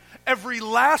rip every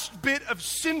last bit of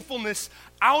sinfulness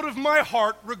out of my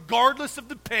heart, regardless of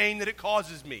the pain that it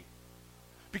causes me.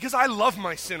 Because I love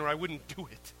my sin or I wouldn't do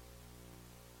it.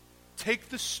 Take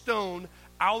the stone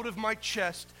out of my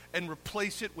chest and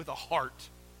replace it with a heart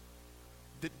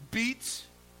that beats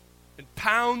and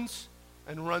pounds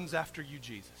and runs after you,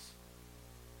 Jesus.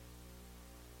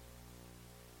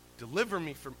 Deliver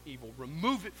me from evil.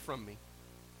 Remove it from me.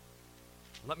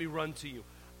 Let me run to you.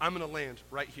 I'm going to land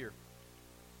right here.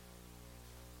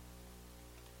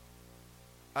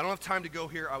 I don't have time to go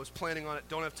here. I was planning on it.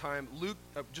 Don't have time. Luke,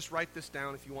 just write this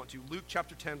down if you want to. Luke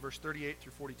chapter 10, verse 38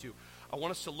 through 42. I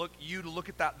want us to look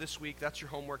at that this week. That's your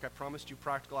homework. I promised you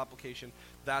practical application.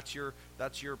 That's your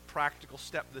practical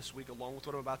step this week, along with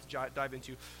what I'm about to dive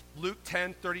into. Luke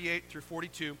 10, 38 through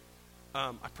 42.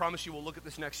 I promise you we'll look at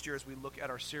this next year as we look at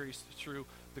our series through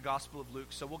the Gospel of Luke.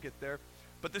 So we'll get there.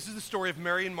 But this is the story of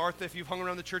Mary and Martha. If you've hung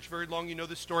around the church very long, you know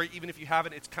this story. Even if you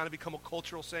haven't, it's kind of become a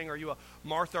cultural saying. Are you a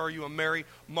Martha? Are you a Mary?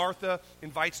 Martha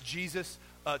invites Jesus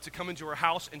to come into her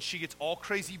house, and she gets all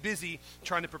crazy busy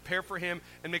trying to prepare for him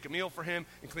and make a meal for him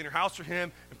and clean her house for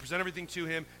him and present everything to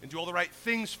him and do all the right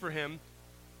things for him.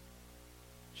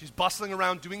 She's bustling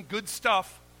around doing good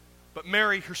stuff. But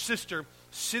Mary, her sister,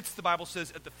 sits, the Bible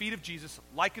says, at the feet of Jesus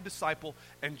like a disciple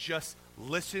and just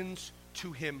listens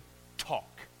to him talk.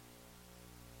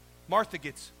 Martha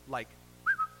gets like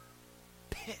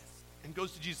pissed and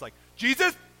goes to Jesus like,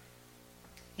 Jesus,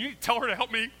 you need to tell her to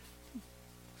help me.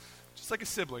 Just like a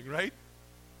sibling, right?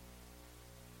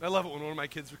 I love it when one of my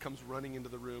kids comes running into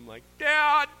the room like,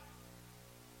 Dad,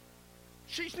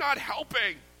 she's not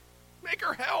helping. Make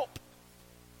her help.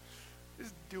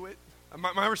 Just do it.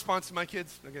 My response to my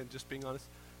kids, again, just being honest,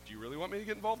 do you really want me to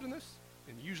get involved in this?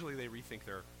 And usually they rethink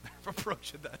their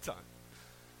approach at that time.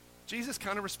 Jesus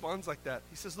kind of responds like that.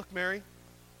 He says, look, Mary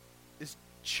is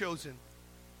chosen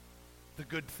the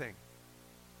good thing,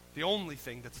 the only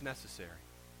thing that's necessary.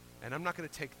 And I'm not going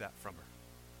to take that from her.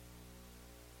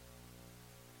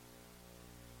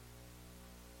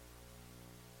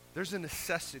 There's a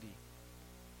necessity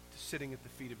to sitting at the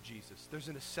feet of Jesus. There's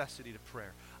a necessity to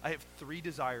prayer. I have 3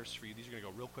 desires for you. These are going to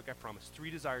go real quick, I promise. 3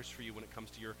 desires for you when it comes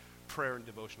to your prayer and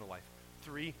devotional life.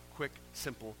 3 quick,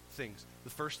 simple things. The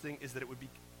first thing is that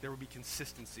there would be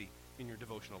consistency in your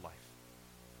devotional life.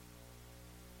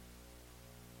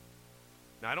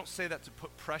 Now, I don't say that to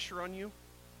put pressure on you.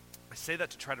 I say that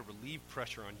to try to relieve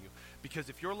pressure on you. Because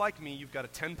if you're like me, you've got a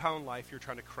 10-pound life you're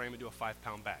trying to cram into a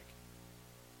 5-pound bag.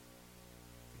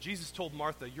 Jesus told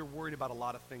Martha, you're worried about a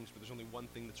lot of things, but there's only one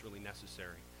thing that's really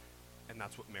necessary. And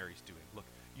that's what Mary's doing. Look,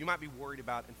 you might be worried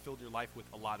about and filled your life with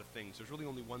a lot of things. There's really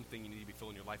only one thing you need to be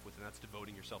filling your life with, and that's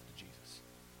devoting yourself to Jesus.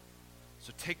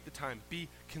 So take the time. Be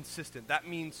consistent. That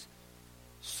means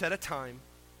set a time,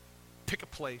 pick a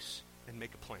place, and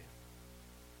make a plan.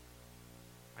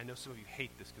 I know some of you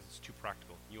hate this because it's too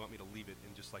practical. You want me to leave it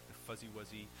in just like the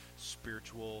fuzzy-wuzzy,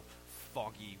 spiritual,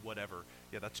 foggy, whatever.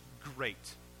 Yeah, that's great.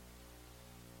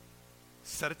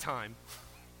 Set a time,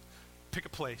 pick a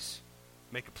place,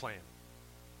 make a plan.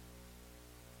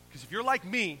 Because if you're like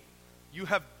me, you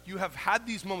have had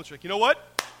these moments where, like, you know what?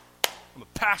 I'm a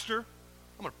pastor.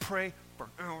 I'm going to pray for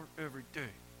an hour every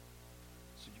day.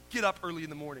 So you get up early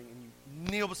in the morning and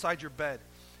you kneel beside your bed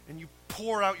and you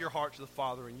pour out your heart to the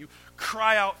Father and you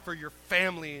cry out for your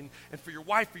family and for your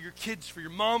wife, for your kids, for your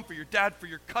mom, for your dad, for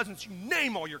your cousins. You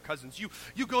name all your cousins. You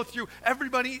go through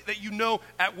everybody that you know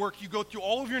at work. You go through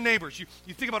all of your neighbors.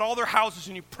 You think about all their houses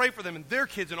and you pray for them and their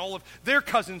kids and all of their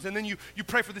cousins. And then you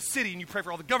pray for the city and you pray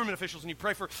for all the government officials and you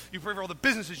pray for all the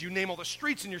businesses. You name all the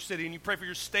streets in your city and you pray for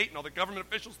your state and all the government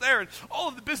officials there and all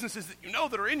of the businesses that you know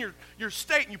that are in your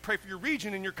state, and you pray for your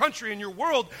region and your country and your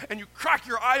world, and you crack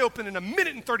your eye open in a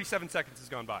minute and 37 seconds has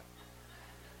gone by. And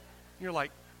you're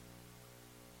like,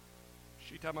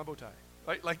 she tied my bow tie.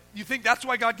 Right? Like, you think that's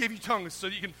why God gave you tongues, so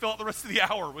you can fill out the rest of the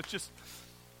hour with just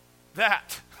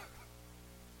that.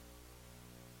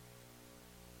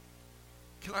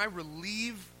 Can I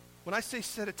relieve? When I say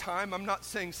set a time, I'm not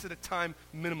saying set a time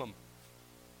minimum.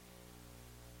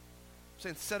 I'm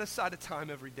saying set aside a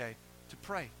time every day to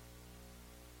pray.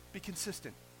 Be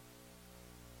consistent.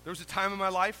 There was a time in my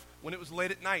life when it was late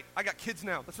at night. I got kids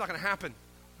now. That's not going to happen.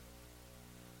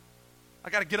 I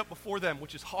got to get up before them,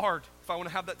 which is hard if I want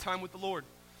to have that time with the Lord.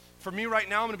 For me right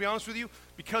now, I'm going to be honest with you,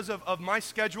 because of my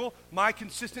schedule, my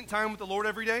consistent time with the Lord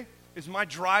every day is my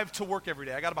drive to work every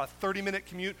day. I got about a 30-minute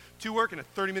commute to work and a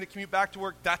 30-minute commute back to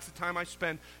work. That's the time I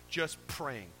spend just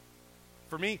praying.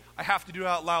 For me, I have to do it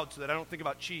out loud so that I don't think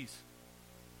about cheese.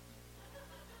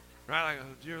 Right? Like,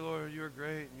 oh, dear Lord, you are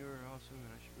great and you are awesome and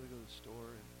I should really go to the store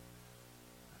and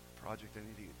that project I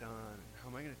need to get done. And how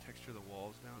am I going to texture the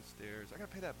walls downstairs? I got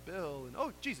to pay that bill. And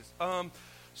oh, Jesus.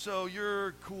 So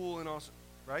you're cool and awesome,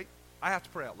 right? I have to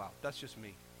pray out loud. That's just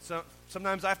me. So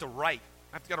sometimes I have to write.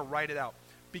 I've got to write it out.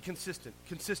 Be consistent.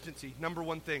 Consistency, number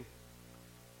one thing.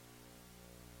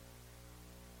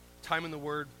 Time in the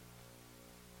Word,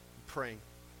 praying.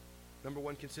 Number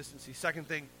one, consistency. Second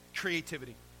thing,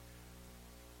 creativity.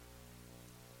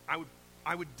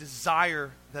 I would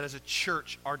desire that as a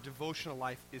church, our devotional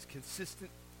life is consistent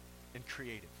and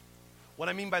creative. What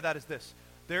I mean by that is this.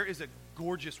 There is a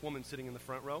gorgeous woman sitting in the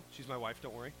front row. She's my wife,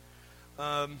 don't worry.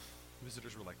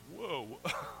 Visitors were like, whoa.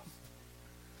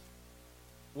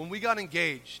 When we got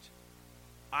engaged,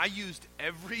 I used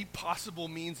every possible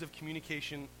means of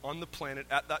communication on the planet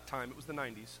at that time. It was the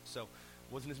 90s, so it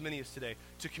wasn't as many as today,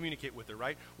 to communicate with her,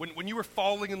 right? When you were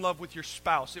falling in love with your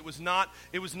spouse, it was not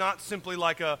simply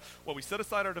like we set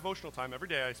aside our devotional time every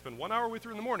day. I spend 1 hour with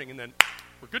her in the morning, and then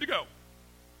we're good to go.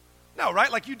 No,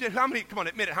 right? Like you did, come on,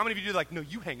 admit it. How many of you did no,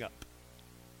 you hang up.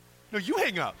 No, you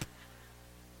hang up.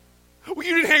 Well,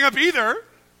 you didn't hang up either.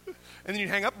 And then you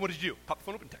hang up, and what did you do? Pop the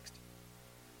phone up and text.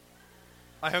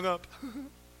 I hung up. And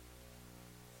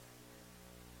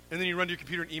then you run to your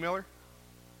computer and email her.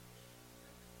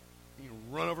 You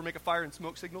run over, make a fire, and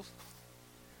smoke signals.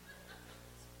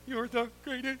 You're the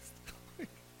greatest.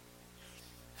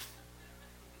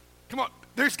 Come on.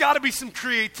 There's got to be some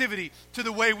creativity to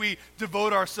the way we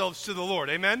devote ourselves to the Lord.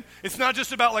 Amen? It's not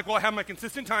just about I have my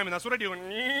consistent time, and that's what I do,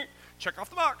 and check off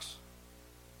the box.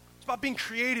 It's about being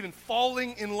creative and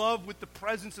falling in love with the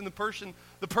presence and the person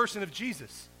of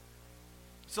Jesus.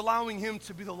 It's allowing him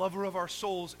to be the lover of our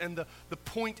souls and the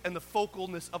point and the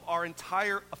focalness of our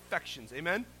entire affections.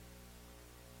 Amen?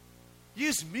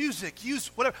 Use music. Use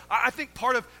whatever. I think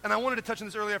part of, and I wanted to touch on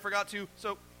this earlier, I forgot to,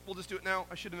 so we'll just do it now.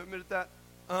 I should have admitted that.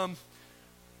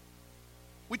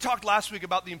 We talked last week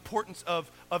about the importance of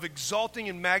exalting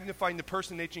and magnifying the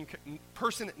person,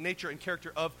 nature, and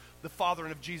character of the Father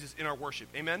and of Jesus in our worship.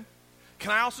 Amen?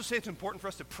 Can I also say it's important for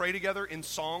us to pray together in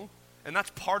song? And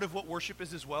that's part of what worship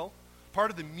is as well. Part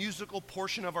of the musical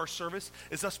portion of our service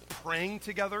is us praying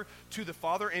together to the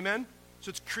Father. Amen? So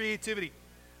it's creativity.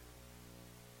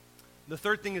 The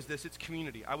third thing is this, it's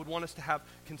community. I would want us to have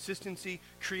consistency,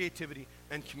 creativity,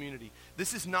 and community.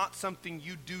 This is not something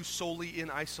you do solely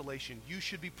in isolation. You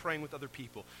should be praying with other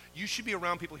people. You should be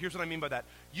around people. Here's what I mean by that.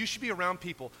 You should be around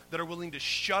people that are willing to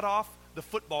shut off the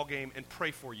football game and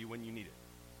pray for you when you need it.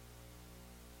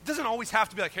 It doesn't always have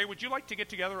to be hey, would you like to get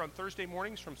together on Thursday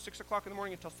mornings from 6 o'clock in the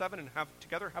morning until 7 and have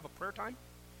a prayer time?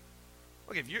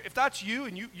 Okay, if that's you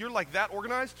and you're like that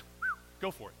organized,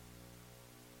 go for it.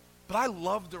 But I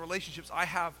love the relationships I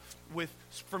have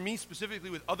for me specifically,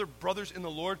 with other brothers in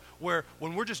the Lord, where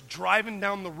when we're just driving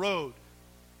down the road,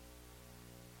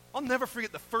 I'll never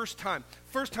forget the first time.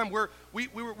 We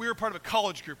were part of a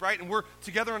college group, right? And we're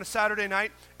together on a Saturday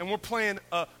night, and we're playing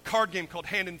a card game called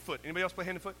Hand and Foot. Anybody else play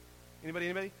Hand and Foot?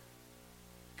 Anybody?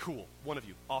 Cool. One of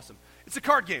you. Awesome. It's a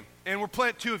card game, and we're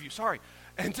playing, 2 of you. Sorry.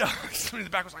 And somebody in the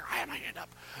back was like, I had my hand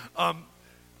up.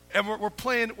 And we're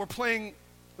playing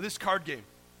this card game.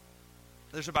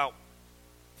 There's about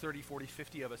 30, 40,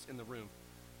 50 of us in the room.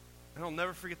 And I'll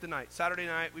never forget the night. Saturday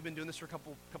night, we've been doing this for a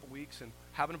couple weeks and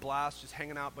having a blast, just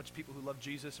hanging out, a bunch of people who love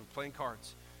Jesus and playing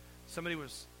cards. Somebody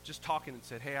was just talking and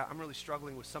said, hey, I'm really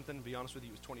struggling with something. To be honest with you,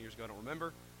 it was 20 years ago. I don't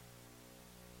remember.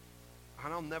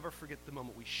 And I'll never forget the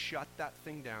moment we shut that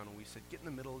thing down and we said, get in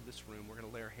the middle of this room. We're going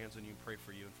to lay our hands on you and pray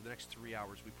for you. And for the next 3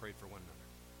 hours, we prayed for one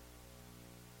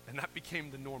another. And that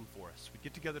became the norm for us. We'd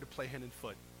get together to play Hand and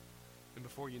Foot. And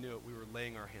before you knew it, we were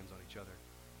laying our hands on each other,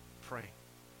 praying.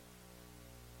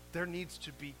 There needs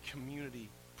to be community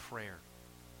prayer.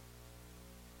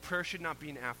 Prayer should not be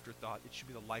an afterthought. It should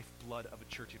be the lifeblood of a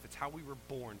church. If it's how we were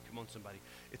born, come on somebody,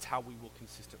 it's how we will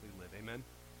consistently live. Amen?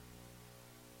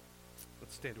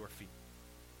 Let's stand to our feet.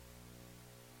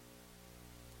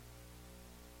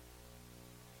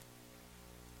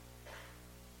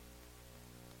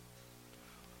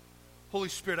 Holy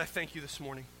Spirit, I thank you this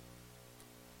morning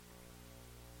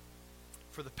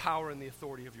for the power and the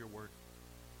authority of your word.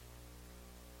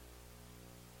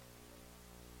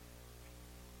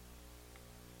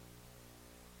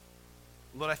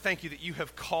 Lord, I thank you that you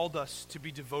have called us to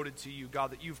be devoted to you,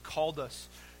 God, that you've called us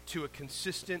to a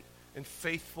consistent and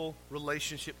faithful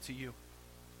relationship to you.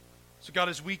 So God,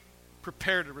 as we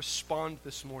prepare to respond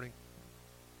this morning,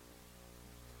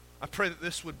 I pray that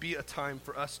this would be a time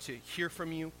for us to hear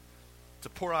from you, to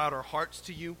pour out our hearts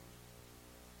to you.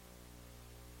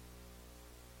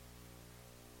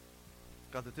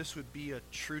 God, that this would be a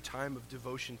true time of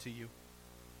devotion to you.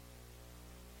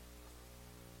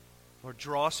 Lord,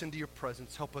 draw us into your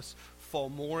presence. Help us fall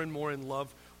more and more in love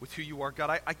with who you are.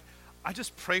 God, I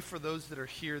just pray for those that are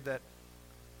here that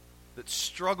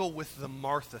struggle with the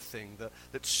Martha thing,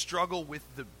 that struggle with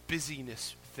the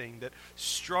busyness thing, that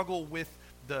struggle with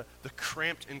the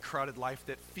cramped and crowded life,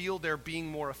 that feel they're being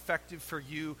more effective for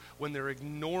you when they're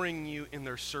ignoring you in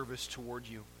their service toward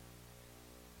you.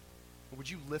 Would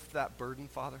you lift that burden,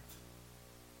 Father,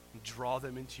 and draw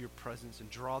them into your presence and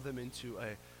draw them into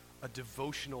a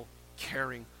devotional,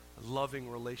 caring, loving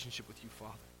relationship with you,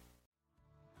 Father?